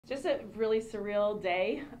a really surreal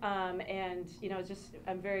day, and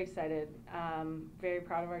I'm very excited, very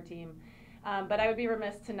proud of our team. But I would be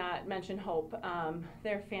remiss to not mention Hope.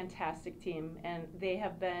 They're a fantastic team, and they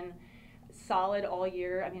have been solid all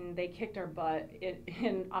year. I mean, they kicked our butt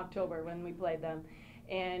in October when we played them,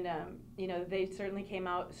 and they certainly came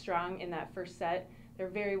out strong in that first set. They're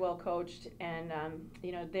very well coached, and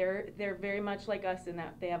they're very much like us in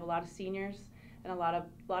that they have a lot of seniors and a lot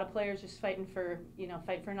of players just fighting for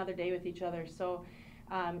another day with each other. So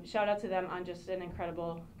shout out to them on just an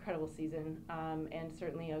incredible season, and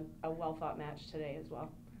certainly a well fought match today as well.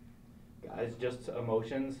 Guys, just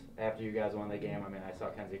emotions after you guys won the game. I mean, I saw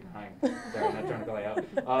Kenzie crying. Sorry, I'm not trying to call you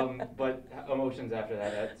out. But emotions after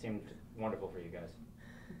that seemed wonderful for you guys.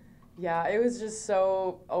 Yeah, it was just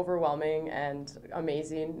so overwhelming and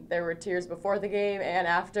amazing. There were tears before the game and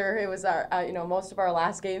after. It was our, most of our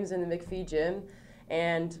last games in the McPhee gym,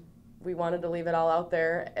 and we wanted to leave it all out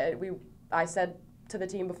there. I said to the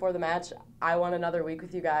team before the match, I want another week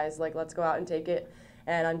with you guys. Like, let's go out and take it.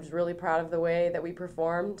 And I'm just really proud of the way that we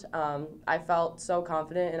performed. I felt so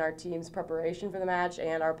confident in our team's preparation for the match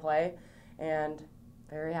and our play, and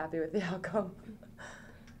very happy with the outcome.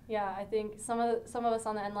 Yeah, I think some of us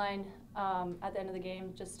on the end line at the end of the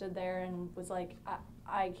game just stood there and was like,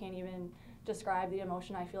 I can't even describe the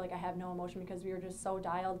emotion. I feel like I have no emotion because we were just so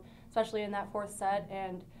dialed, especially in that fourth set,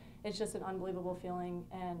 and it's just an unbelievable feeling,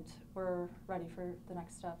 and we're ready for the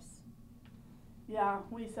next steps. Yeah,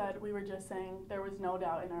 we were just saying there was no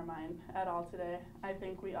doubt in our mind at all today. I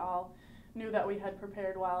think we all knew that we had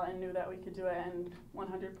prepared well and knew that we could do it, and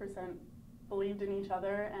 100% believed in each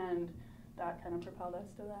other, and that kind of propelled us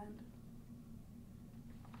to the end.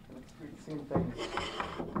 We've seen things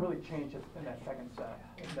really change in that second set,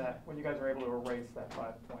 that when you guys were able to erase that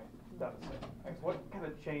 5-point deficit. What kind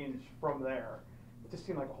of changed from there? It just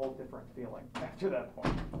seemed like a whole different feeling after that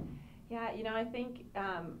point. Yeah, I think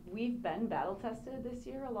we've been battle tested this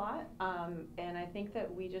year a lot, and I think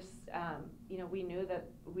that we just, we knew that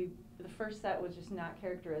the first set was just not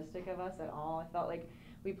characteristic of us at all. I felt like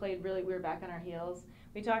we were back on our heels.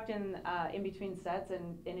 We talked in between sets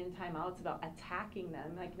and in timeouts about attacking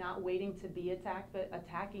them, like not waiting to be attacked, but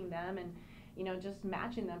attacking them and, just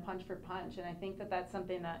matching them punch for punch. And I think that that's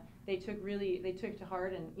something that they took to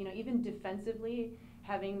heart, and, even defensively,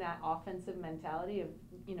 having that offensive mentality of,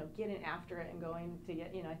 getting after it and going to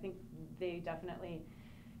get, I think they definitely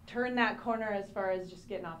turned that corner as far as just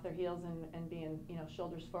getting off their heels and being,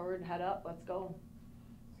 shoulders forward, head up, let's go.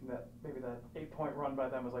 That maybe that 8-point run by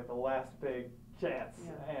them was like the last big chance,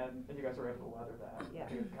 yeah. and you guys were able to weather that. Yeah. I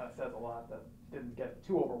think it kind of says a lot that didn't get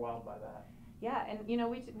too overwhelmed by that. Yeah, and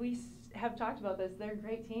we have talked about this. They're a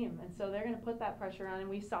great team, and so they're going to put that pressure on, and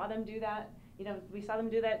we saw them do that. We saw them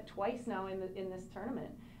do that twice now in this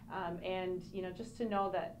tournament. And just to know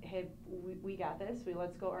that, hey, we got this.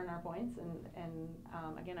 Let's go earn our points, and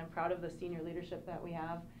again, I'm proud of the senior leadership that we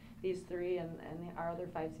have. These three and our other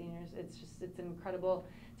 5 seniors. It's incredible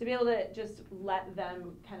to be able to just let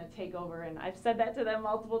them kind of take over. And I've said that to them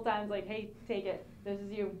multiple times, like, hey, take it. This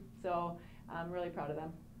is you. So I'm really proud of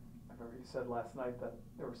them. I remember you said last night that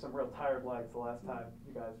there were some real tired legs the last time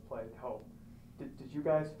you guys played Hope. Did you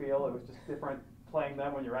guys feel it was just different playing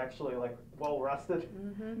them when you're actually like well rested?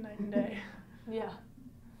 Mm-hmm. Night and day. Yeah.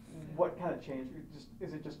 What kind of changed?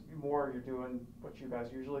 Is it just more you're doing what you guys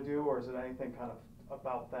usually do, or is it anything kind of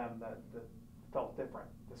about them that felt different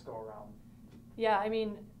this go around? Yeah, I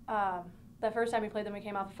mean, the first time we played them, we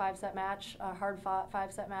came off a 5-set match, a hard-fought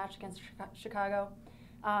 5-set match against Chicago.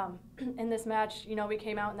 In this match, we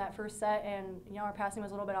came out in that first set, and our passing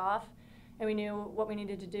was a little bit off, and we knew what we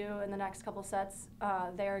needed to do in the next couple sets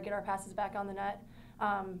there, get our passes back on the net,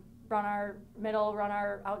 run our middle, run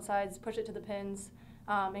our outsides, push it to the pins,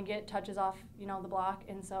 and get touches off, the block.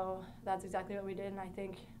 And so that's exactly what we did. And I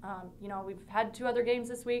think, we've had 2 other games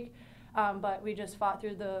this week, but we just fought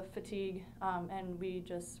through the fatigue, and we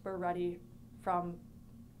just were ready from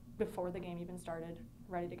before the game even started,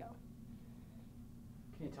 ready to go.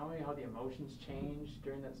 Can you tell me how the emotions changed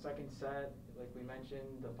during that second set? Like we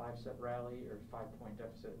mentioned, the 5-set rally or 5-point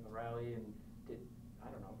deficit in the rally, and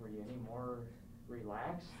were you any more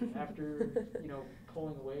relaxed after,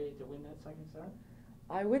 pulling away to win that second set?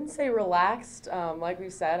 I wouldn't say relaxed. Like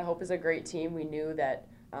we said, Hope is a great team. We knew that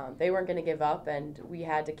they weren't going to give up, and we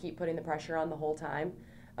had to keep putting the pressure on the whole time.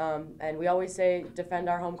 And we always say, defend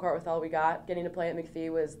our home court with all we got. Getting to play at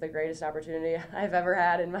McPhee was the greatest opportunity I've ever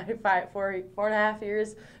had in my 4.5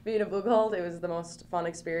 years being a Blugolds. It was the most fun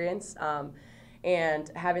experience.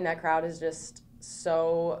 And having that crowd is just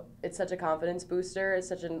it's such a confidence booster. It's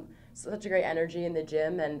such a great energy in the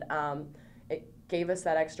gym, and it gave us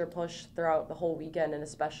that extra push throughout the whole weekend, and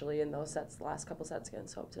especially in those sets, the last couple sets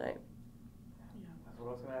against Hope tonight. That's what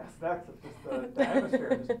I was going to ask next. It's just the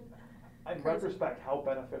atmosphere. Just, in Crazy. retrospect, how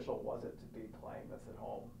beneficial was it to be playing this at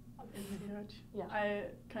home? It's huge. Yeah. I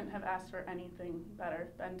couldn't have asked for anything better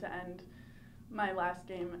than to end my last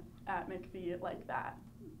game at McPhee like that.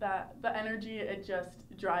 The energy, it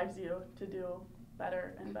just drives you to do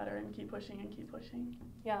better and better and keep pushing and keep pushing.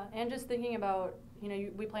 Yeah, and just thinking about,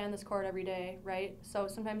 we play on this court every day, right? So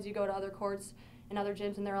sometimes you go to other courts and other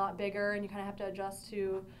gyms and they're a lot bigger and you kind of have to adjust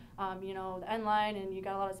to, the end line and you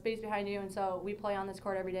got a lot of space behind you. And so we play on this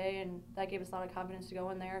court every day, and that gave us a lot of confidence to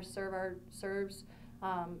go in there, serve our serves,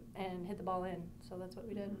 and hit the ball in. So that's what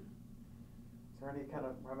we did. Is there any kind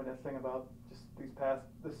of reminiscing about just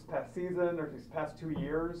this past season or these past 2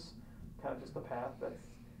 years, kind of just the path that's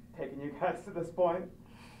taken you guys to this point?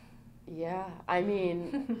 Yeah, I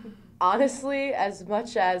mean, honestly, as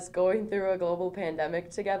much as going through a global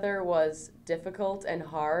pandemic together was difficult and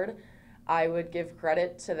hard, I would give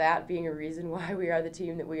credit to that being a reason why we are the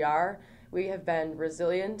team that we are. We have been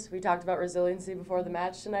resilient. We talked about resiliency before the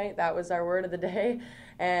match tonight. That was our word of the day.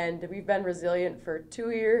 And we've been resilient for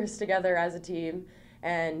 2 years together as a team.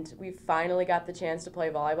 And we finally got the chance to play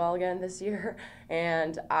volleyball again this year.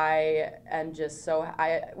 And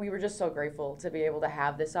we were just so grateful to be able to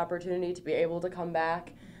have this opportunity, to be able to come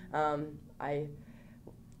back. I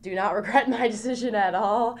do not regret my decision at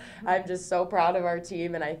all. I'm just so proud of our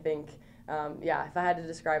team. And I think, if I had to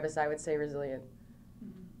describe us, I would say resilient.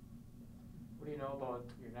 What do you know about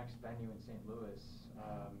your next venue in St. Louis?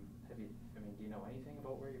 Do you know anything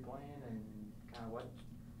about where you're playing and kind of what?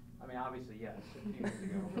 I mean, obviously, yes, a few years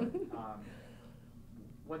ago, but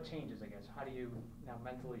what changes, I guess? How do you now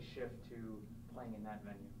mentally shift to playing in that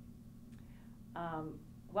venue?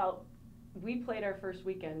 Well, we played our first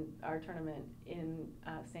weekend, our tournament in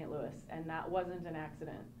St. Louis, and that wasn't an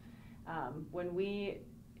accident. When we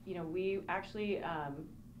actually,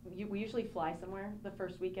 we usually fly somewhere the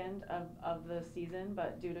first weekend of the season,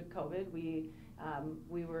 but due to COVID, we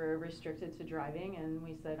were restricted to driving, and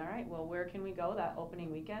we said, all right, well, where can we go that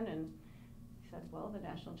opening weekend? And we said, well, the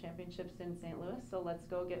national championships in St. Louis, so let's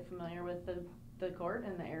go get familiar with the court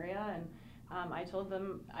and the area. And I told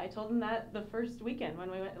them that the first weekend when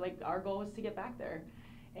we went, our goal was to get back there.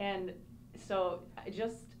 And so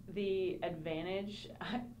just the advantage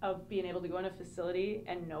of being able to go in a facility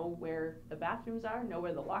and know where the bathrooms are, know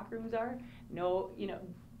where the locker rooms are,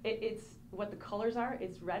 it's what the colors are.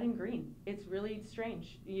 It's red and green. It's really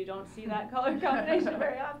strange. You don't see that color combination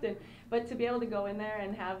very often. But to be able to go in there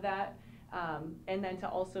and have that, and then to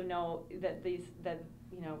also know that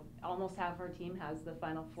almost half our team has the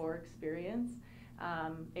Final Four experience,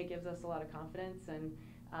 it gives us a lot of confidence. And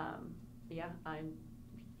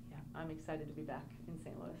I'm excited to be back in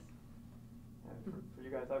St. Louis. For you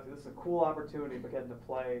guys, obviously, this is a cool opportunity, but getting to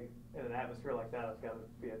play in an atmosphere like that has got to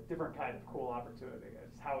be a different kind of cool opportunity.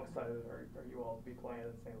 Just how excited are you all to be playing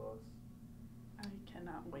in St. Louis? I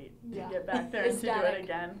cannot wait to Yeah. get back there and to do Ecstatic. it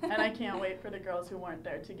again. And I can't wait for the girls who weren't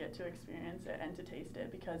there to get to experience it and to taste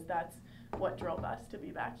it, because that's what drove us to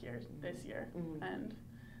be back here this year. Mm-hmm. And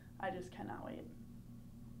I just cannot wait.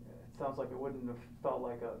 Yeah, it sounds like it wouldn't have felt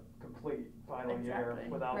like a complete final year Exactly.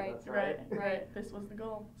 without Right. this, right? Right. This was the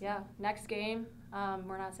goal. Yeah, next game,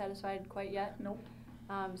 we're not satisfied quite yet. Nope.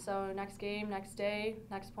 So next game, next day,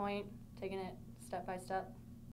 next point, taking it step by step.